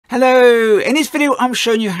Hello, in this video I'm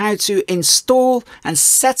showing you how to install and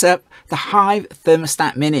set up the Hive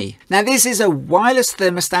Thermostat Mini. Now this is a wireless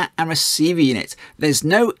thermostat and receiver unit. There's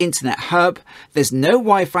no internet hub, there's no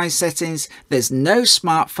Wi-Fi settings, there's no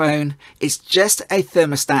smartphone. It's just a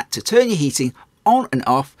thermostat to turn your heating on and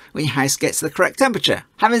off when your house gets the correct temperature.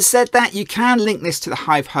 Having said that, you can link this to the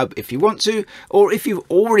Hive hub if you want to, or if you've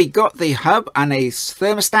already got the hub and a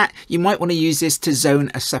thermostat, you might want to use this to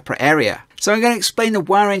zone a separate area. So I'm going to explain the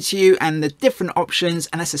wiring to you and the different options,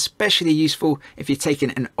 and that's especially useful if you're taking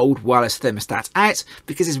an old wireless thermostat out,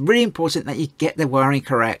 because it's really important that you get the wiring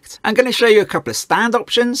correct. I'm going to show you a couple of stand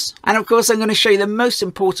options, and of course I'm going to show you the most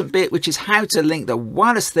important bit, which is how to link the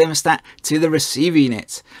wireless thermostat to the receiver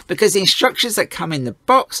unit, because the instructions that come in the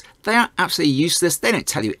box, they are absolutely useless. They don't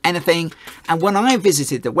tell you anything, and when I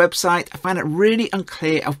visited the website I found it really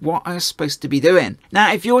unclear of what I was supposed to be doing.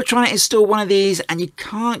 Now if you're trying to install one of these and you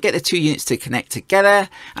can't get the two units to connect together,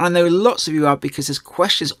 and I know lots of you are, because there's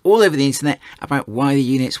questions all over the internet about why the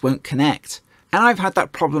units won't connect, and I've had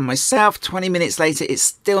that problem myself. 20 minutes later it's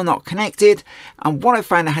still not connected, and what I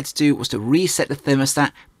found I had to do was to reset the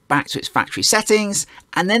thermostat back to its factory settings,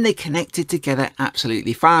 and then they connected together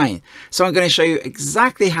absolutely fine. So I'm going to show you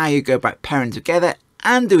exactly how you go about pairing together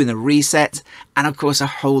and doing the reset, and of course a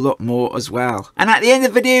whole lot more as well. And at the end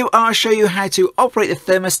of the video I'll show you how to operate the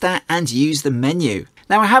thermostat and use the menu.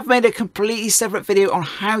 Now I have made a completely separate video on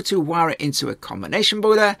how to wire it into a combination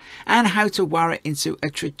boiler and how to wire it into a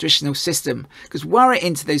traditional system, because wiring it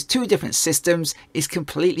into those two different systems is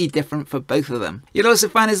completely different for both of them. You'll also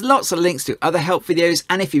find there's lots of links to other help videos,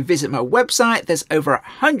 and if you visit my website there's over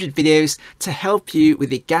 100 videos to help you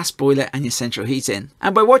with your gas boiler and your central heating.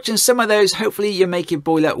 And by watching some of those, hopefully you'll make your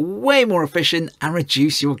boiler way more efficient and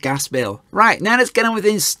reduce your gas bill. Right, now let's get on with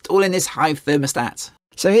installing this Hive thermostat.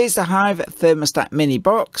 So here's the Hive Thermostat Mini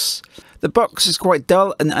box. The box is quite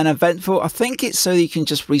dull and uneventful. I think it's so you can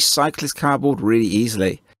just recycle this cardboard really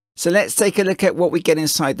easily. So let's take a look at what we get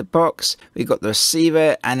inside the box. We've got the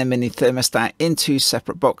receiver and the mini thermostat in two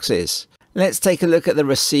separate boxes. Let's take a look at the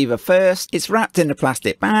receiver first. It's wrapped in a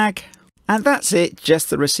plastic bag, and that's it, just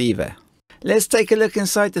the receiver. Let's take a look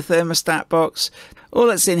inside the thermostat box. All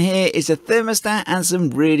that's in here is a thermostat and some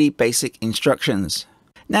really basic instructions.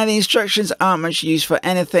 Now the instructions aren't much use for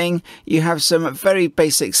anything. You have some very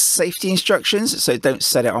basic safety instructions, so don't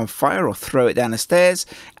set it on fire or throw it down the stairs,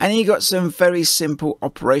 and you got some very simple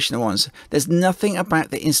operational ones. There's nothing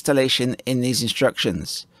about the installation in these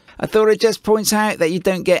instructions. I thought I'd just point out that you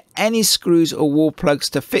don't get any screws or wall plugs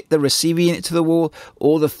to fit the receiver unit to the wall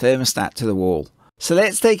or the thermostat to the wall. So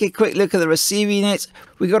let's take a quick look at the receiver unit.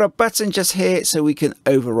 We got a button just here so we can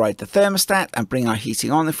override the thermostat and bring our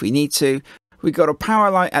heating on if we need to. We've got a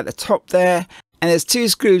power light at the top there, and there's two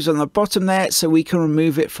screws on the bottom there so we can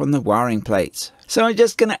remove it from the wiring plate. So I'm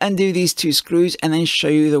just going to undo these two screws and then show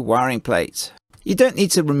you the wiring plate. You don't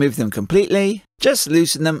need to remove them completely, just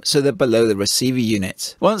loosen them so they're below the receiver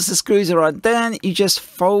unit. Once the screws are undone, you just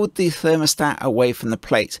fold the thermostat away from the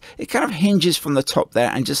plate. It kind of hinges from the top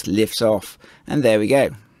there and just lifts off, and there we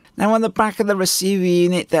go. Now on the back of the receiver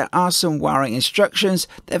unit there are some wiring instructions.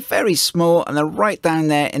 They're very small and they're right down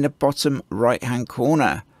there in the bottom right hand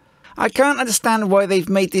corner. I can't understand why they've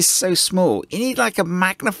made this so small. You need like a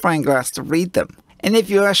magnifying glass to read them. And if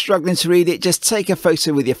you are struggling to read it, just take a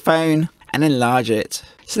photo with your phone and enlarge it.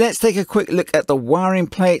 So let's take a quick look at the wiring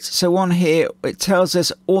plate. So on here it tells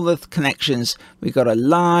us all the connections. We've got a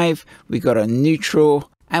live, we've got a neutral,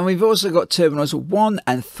 and we've also got terminals 1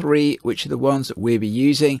 and 3, which are the ones that we'll be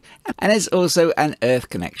using. And there's also an earth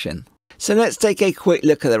connection. So let's take a quick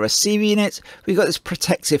look at the receiver unit. We've got this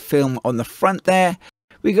protective film on the front there.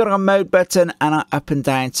 We've got our mode button and our up and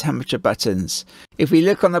down temperature buttons. If we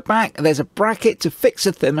look on the back, there's a bracket to fix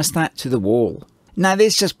the thermostat to the wall. Now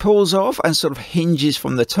this just pulls off and sort of hinges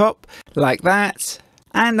from the top like that.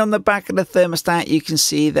 And on the back of the thermostat you can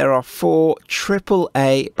see there are 4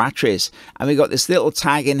 AAA batteries, and we got this little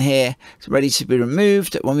tag in here ready to be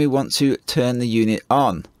removed when we want to turn the unit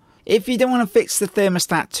on. If you don't want to fix the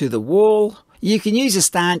thermostat to the wall, you can use a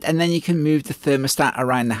stand and then you can move the thermostat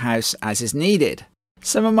around the house as is needed.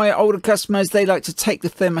 Some of my older customers, they like to take the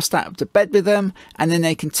thermostat up to bed with them, and then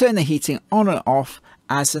they can turn the heating on and off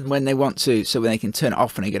as and when they want to, so when they can turn it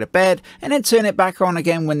off when they go to bed and then turn it back on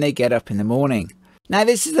again when they get up in the morning. Now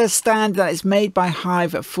this is a stand that is made by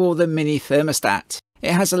Hive for the mini thermostat.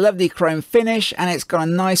 It has a lovely chrome finish and it's got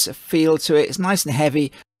a nice feel to it. It's nice and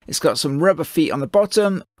heavy. It's got some rubber feet on the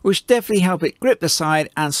bottom, which definitely help it grip the side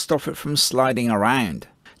and stop it from sliding around.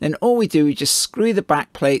 Then all we do is just screw the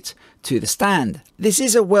back plate to the stand. This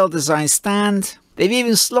is a well designed stand. They've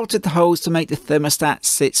even slotted the holes to make the thermostat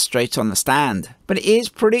sit straight on the stand, but it is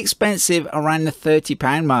pretty expensive, around the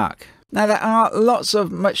 £30 mark. Now there are lots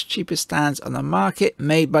of much cheaper stands on the market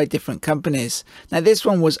made by different companies. Now this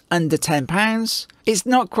one was under £10. It's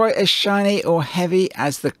not quite as shiny or heavy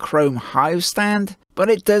as the chrome Hive stand, but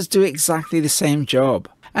it does do exactly the same job.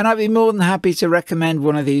 And I'd be more than happy to recommend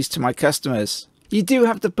one of these to my customers. You do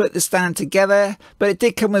have to put the stand together, but it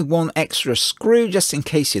did come with one extra screw just in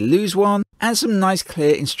case you lose one, and some nice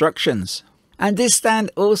clear instructions. And this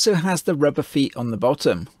stand also has the rubber feet on the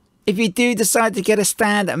bottom. If you do decide to get a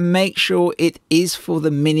stand, make sure it is for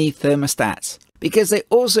the mini thermostat, because they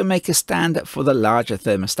also make a stand for the larger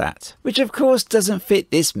thermostat, which of course doesn't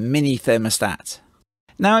fit this mini thermostat.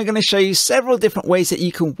 Now I'm going to show you several different ways that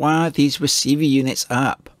you can wire these receiver units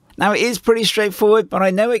up. Now it is pretty straightforward, but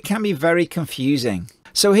I know it can be very confusing.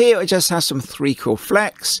 So here I just have some 3-core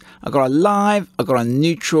flex, I've got a live, I've got a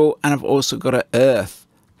neutral, and I've also got an earth.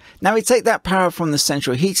 Now we take that power from the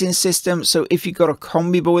central heating system, so if you've got a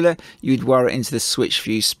combi boiler, you'd wire it into the switch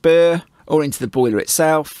fuse spur or into the boiler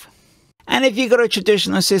itself. And if you've got a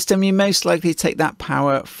traditional system, you most likely take that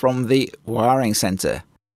power from the wiring center.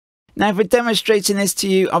 Now for demonstrating this to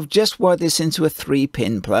you, I've just wired this into a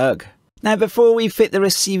 3-pin plug. Now before we fit the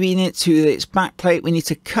receiver unit to its back plate, we need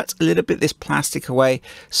to cut a little bit of this plastic away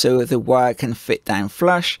so the wire can fit down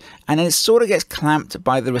flush, and then it sort of gets clamped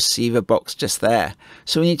by the receiver box just there.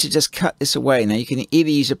 So we need to just cut this away. Now you can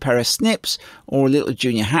either use a pair of snips or a little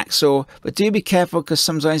junior hacksaw, but do be careful because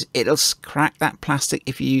sometimes it'll crack that plastic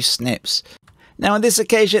if you use snips. Now on this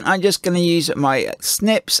occasion I'm just going to use my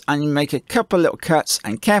snips and make a couple little cuts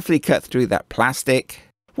and carefully cut through that plastic.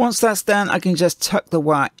 Once that's done, I can just tuck the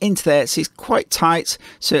wire into there. It's quite tight,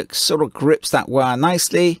 so it sort of grips that wire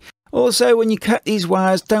nicely. Also, when you cut these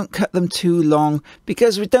wires, don't cut them too long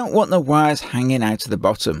because we don't want the wires hanging out of the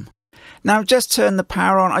bottom. Now I've just turned the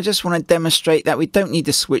power on. I just want to demonstrate that we don't need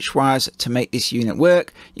to switch wires to make this unit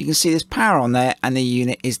work. You can see there's power on there and the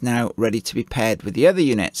unit is now ready to be paired with the other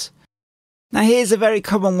units. Now here's a very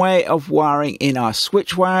common way of wiring in our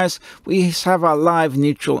switch wires. We have our live,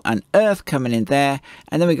 neutral and earth coming in there,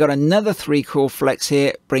 and then we've got another 3-core flex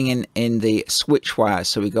here bringing in the switch wires.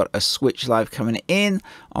 So we've got a switch live coming in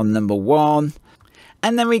on number 1,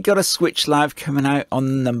 and then we've got a switch live coming out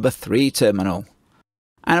on number 3 terminal.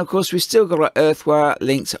 And of course we've still got our earth wire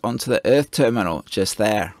linked onto the earth terminal just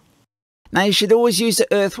there. Now you should always use the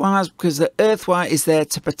earth wires because the earth wire is there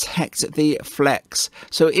to protect the flex.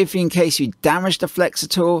 So if in case you damage the flex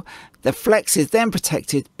at all, the flex is then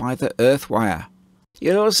protected by the earth wire.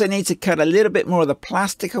 You'll also need to cut a little bit more of the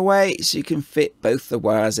plastic away so you can fit both the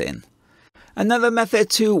wires in. Another method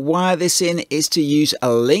to wire this in is to use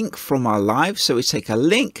a link from our live. So we take a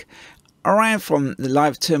link around from the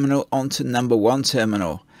live terminal onto number 1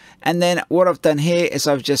 terminal. And then what I've done here is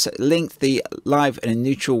I've just linked the live and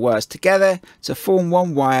neutral wires together to form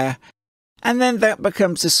one wire, and then that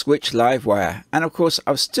becomes the switch live wire. And of course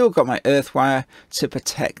I've still got my earth wire to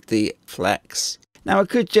protect the flex. Now I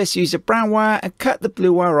could just use a brown wire and cut the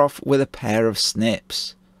blue wire off with a pair of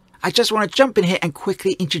snips. I just want to jump in here and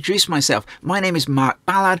quickly introduce myself. My name is Mark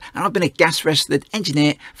Ballard and I've been a gas registered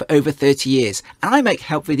engineer for over 30 years. And I make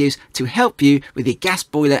help videos to help you with your gas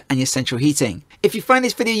boiler and your central heating. If you find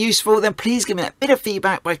this video useful, then please give me that bit of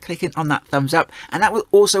feedback by clicking on that thumbs up, and that will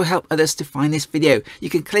also help others to find this video. You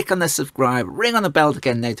can click on the subscribe, ring on the bell to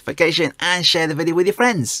get a notification, and share the video with your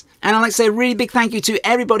friends. And I'd like to say a really big thank you to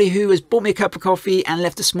everybody who has bought me a cup of coffee and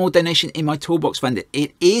left a small donation in my toolbox fund.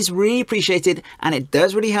 It is really appreciated and it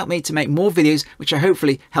does really help me to make more videos which I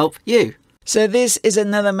hopefully help you. So this is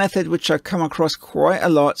another method which I've come across quite a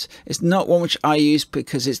lot. It's not one which I use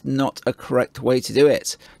because it's not a correct way to do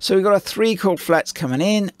it. So we've got a 3-core flex coming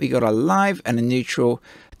in, we got a live and a neutral.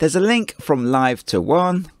 There's a link from live to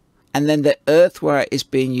 1, and then the earth wire is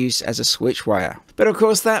being used as a switch wire. But of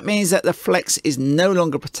course that means that the flex is no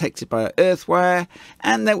longer protected by an earth wire,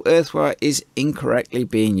 and the earth wire is incorrectly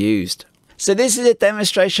being used. So this is a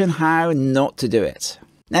demonstration how not to do it.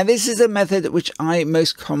 Now this is a method which I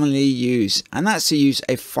most commonly use, and that's to use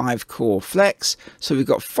a 5-core flex. So we've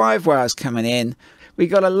got 5 wires coming in, we've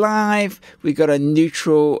got a live, we've got a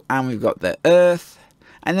neutral, and we've got the earth.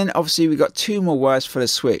 And then obviously we've got 2 more wires for the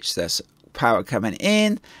switch. There's power coming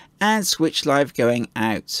in and switch live going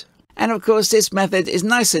out. And of course this method is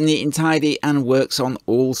nice and neat and tidy and works on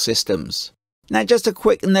all systems. Now just a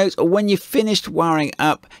quick note, when you've finished wiring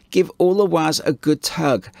up, give all the wires a good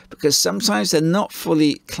tug, because sometimes they're not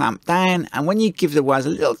fully clamped down, and when you give the wires a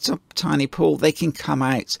little tiny pull, they can come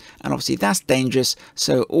out, and obviously that's dangerous.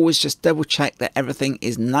 So always just double check that everything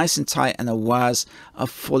is nice and tight and the wires are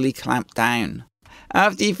fully clamped down.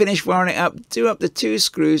 After you finish wiring it up, do up the 2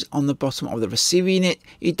 screws on the bottom of the receiver unit.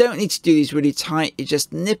 You don't need to do these really tight, you're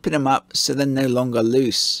just nipping them up so they're no longer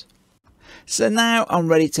loose. So now I'm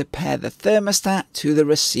ready to pair the thermostat to the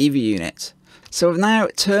receiver unit. So I've now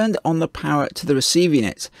turned on the power to the receiver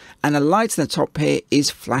unit, and the light on the top here is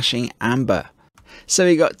flashing amber. So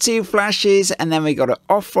we got 2 flashes, and then we got it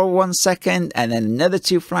off for 1 second, and then another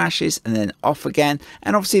 2 flashes, and then off again,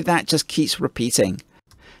 and obviously that just keeps repeating.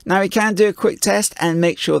 Now we can do a quick test and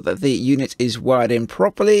make sure that the unit is wired in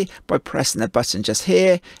properly by pressing the button just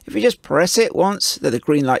here. If you just press it once, the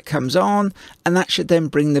green light comes on, and that should then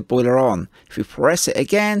bring the boiler on. If you press it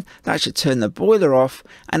again, that should turn the boiler off,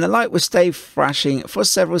 and the light will stay flashing for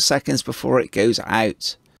several seconds before it goes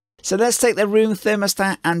out. So let's take the room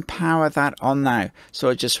thermostat and power that on now. So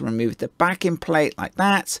I just remove the backing plate like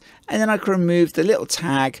that, and then I can remove the little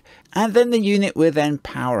tag, and then the unit will then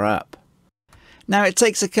power up. Now it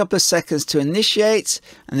takes a couple of seconds to initiate,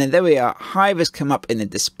 and then there we are, Hive has come up in the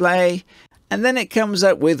display, and then it comes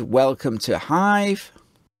up with welcome to Hive.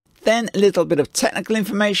 Then a little bit of technical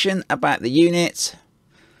information about the unit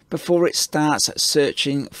before it starts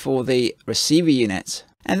searching for the receiver unit.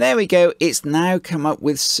 And there we go, it's now come up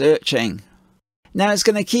with searching. Now it's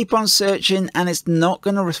going to keep on searching, and it's not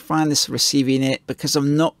going to find this receiver unit because I've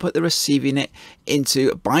not put the receiver unit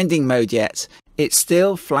into binding mode yet. It's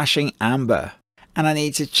still flashing amber. And I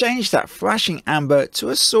need to change that flashing amber to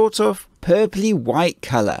a sort of purpley white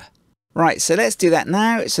color. Right, so let's do that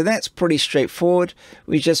now. So that's pretty straightforward.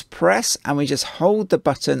 We just press and we just hold the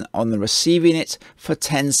button on the receiver unit for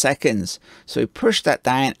 10 seconds. So we push that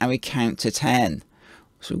down and we count to 10.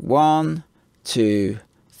 So 1, 2,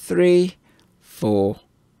 3, 4,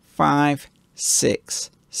 5,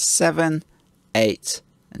 6, 7, 8,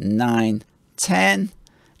 9, 10.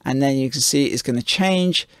 And then you can see it's going to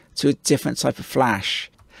change to a different type of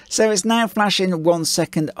flash. So it's now flashing 1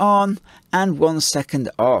 second on and 1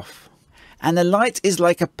 second off. And the light is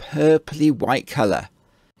like a purpley white color.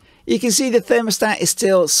 You can see the thermostat is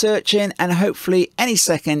still searching, and hopefully any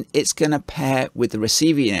second it's going to pair with the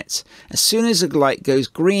receiver unit. As soon as the light goes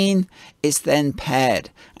green, it's then paired,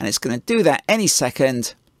 and it's going to do that any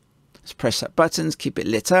second. Let's press that button, keep it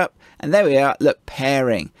lit up, and there we are, look,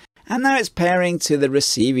 pairing. And now it's pairing to the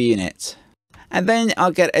receiver unit. And then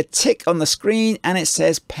I'll get a tick on the screen and it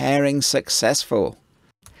says pairing successful.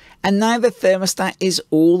 And now the thermostat is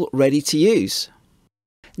all ready to use.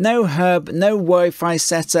 No hub, no Wi-Fi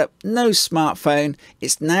setup, no smartphone.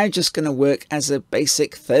 It's now just going to work as a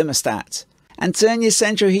basic thermostat. And turn your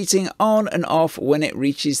central heating on and off when it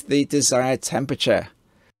reaches the desired temperature.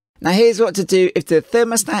 Now here's what to do if the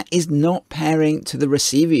thermostat is not pairing to the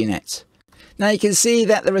receiver unit. Now you can see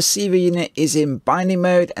that the receiver unit is in binding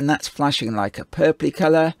mode, and that's flashing like a purpley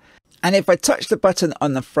color. And if I touch the button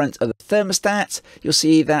on the front of the thermostat, you'll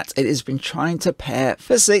see that it has been trying to pair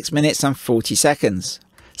for 6 minutes and 40 seconds.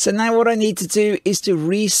 So now what I need to do is to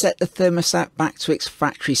reset the thermostat back to its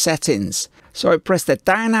factory settings. So I press the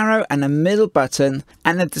down arrow and the middle button,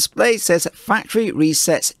 and the display says factory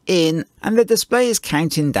resets in, and the display is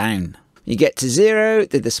counting down. You get to 0,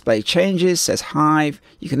 the display changes, says Hive.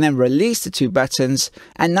 You can then release the 2 buttons,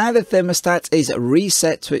 and now the thermostat is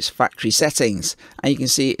reset to its factory settings. And you can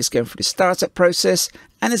see it's going through the startup process,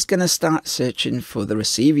 and it's going to start searching for the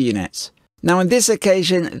receiver unit. Now on this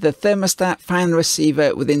occasion, the thermostat found the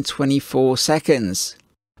receiver within 24 seconds.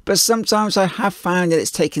 But sometimes I have found that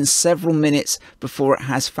it's taken several minutes before it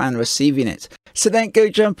has found the receiver unit. So don't go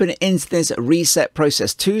jumping into this reset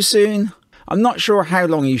process too soon. I'm not sure how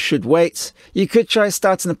long you should wait. You could try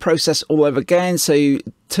starting the process all over again. So you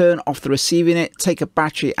turn off the receiver unit, take a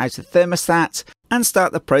battery out of the thermostat, and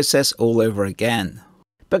start the process all over again.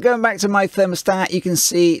 But going back to my thermostat, you can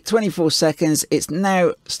see 24 seconds, it's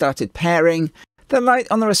now started pairing. The light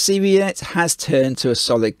on the receiver unit has turned to a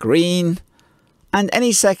solid green. And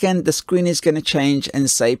any second, the screen is going to change and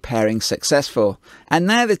say pairing successful. And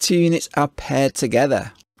now the 2 units are paired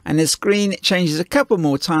together. And the screen changes a couple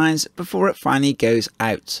more times before it finally goes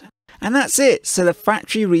out. And that's it. So the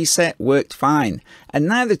factory reset worked fine. And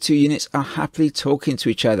now the 2 units are happily talking to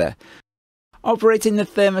each other. Operating the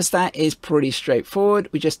thermostat is pretty straightforward.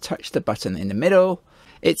 We just touch the button in the middle.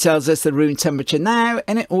 It tells us the room temperature now,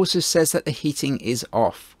 and it also says that the heating is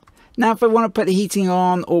off. Now if I want to put the heating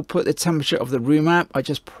on or put the temperature of the room up, I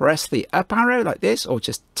just press the up arrow like this, or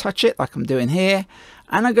just touch it like I'm doing here.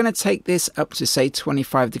 And I'm going to take this up to say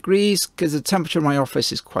 25 degrees because the temperature in my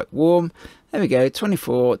office is quite warm. There we go,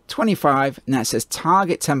 24, 25, and that says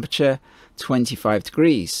target temperature 25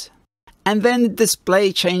 degrees. And then the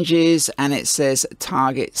display changes and it says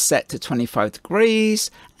target set to 25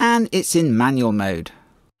 degrees and it's in manual mode.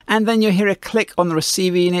 and then you'll hear a click on the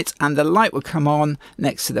receiver unit and the light will come on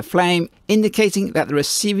next to the flame, indicating that the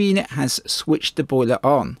receiver unit has switched the boiler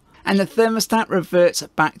on. And the thermostat reverts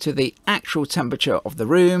back to the actual temperature of the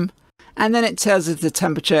room, and then it tells us the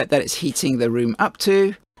temperature that it's heating the room up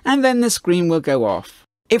to, and then the screen will go off.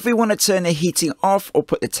 If we want to turn the heating off or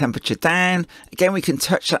put the temperature down, again we can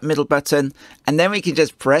touch that middle button and then we can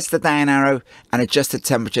just press the down arrow and adjust the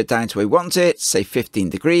temperature down to where we want it, say 15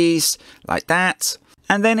 degrees, like that.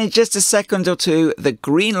 And then in just a second or two, the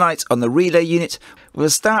green light on the relay unit will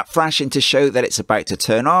start flashing to show that it's about to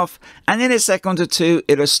turn off, and in a second or two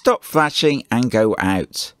it'll stop flashing and go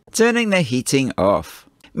out, turning the heating off.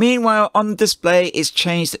 Meanwhile, on the display it's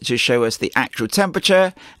changed to show us the actual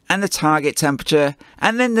temperature and the target temperature,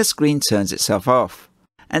 and then the screen turns itself off.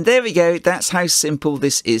 And there we go, that's how simple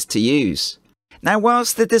this is to use. Now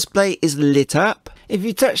whilst the display is lit up, if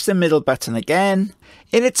you touch the middle button again,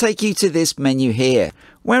 it'll take you to this menu here,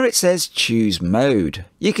 where it says choose mode.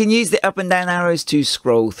 You can use the up and down arrows to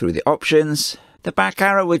scroll through the options. The back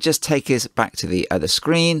arrow will just take us back to the other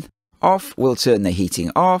screen. Off will turn the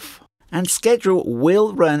heating off. And schedule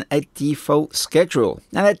will run a default schedule.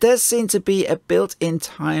 Now there does seem to be a built-in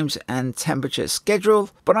times and temperature schedule,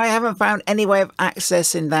 but I haven't found any way of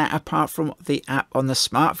accessing that apart from the app on the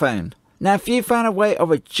smartphone. Now if you found a way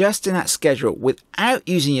of adjusting that schedule without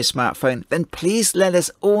using your smartphone, then please let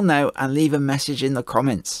us all know and leave a message in the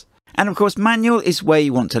comments. And of course manual is where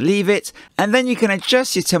you want to leave it, and then you can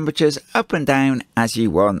adjust your temperatures up and down as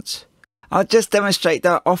you want. I'll just demonstrate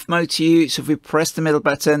that off mode to you. So if we press the middle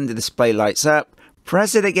button, the display lights up.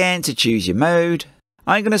 Press it again to choose your mode.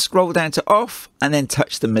 I'm going to scroll down to off and then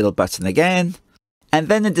touch the middle button again. And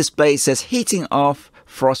then the display says heating off,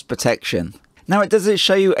 frost protection. Now it doesn't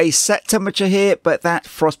show you a set temperature here, but that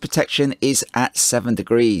frost protection is at 7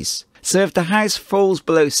 degrees. So if the house falls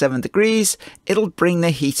below 7 degrees, it'll bring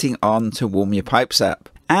the heating on to warm your pipes up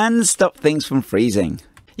and stop things from freezing.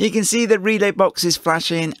 You can see the relay box is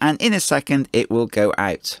flashing, and in a second it will go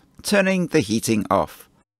out, turning the heating off.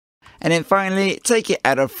 And then finally, take it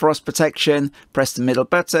out of frost protection, press the middle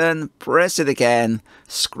button, press it again,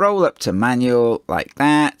 scroll up to manual like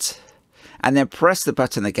that, and then press the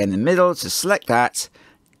button again in the middle to select that,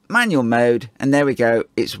 manual mode, and there we go.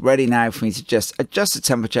 It's ready now for me to just adjust the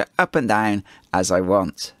temperature up and down as I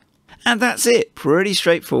want. And that's it, pretty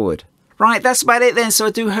straightforward. Right, that's about it then. So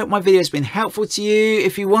I do hope my video has been helpful to you.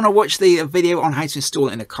 If you want to watch the video on how to install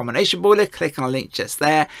it in a combination boiler, click on a link just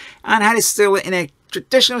there. And how to install it in a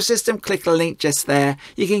traditional system, click on a link just there.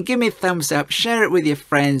 You can give me a thumbs up, share it with your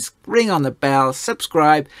friends, ring on the bell,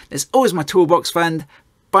 subscribe. There's always my toolbox fund.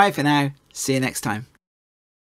 Bye for now. See you next time.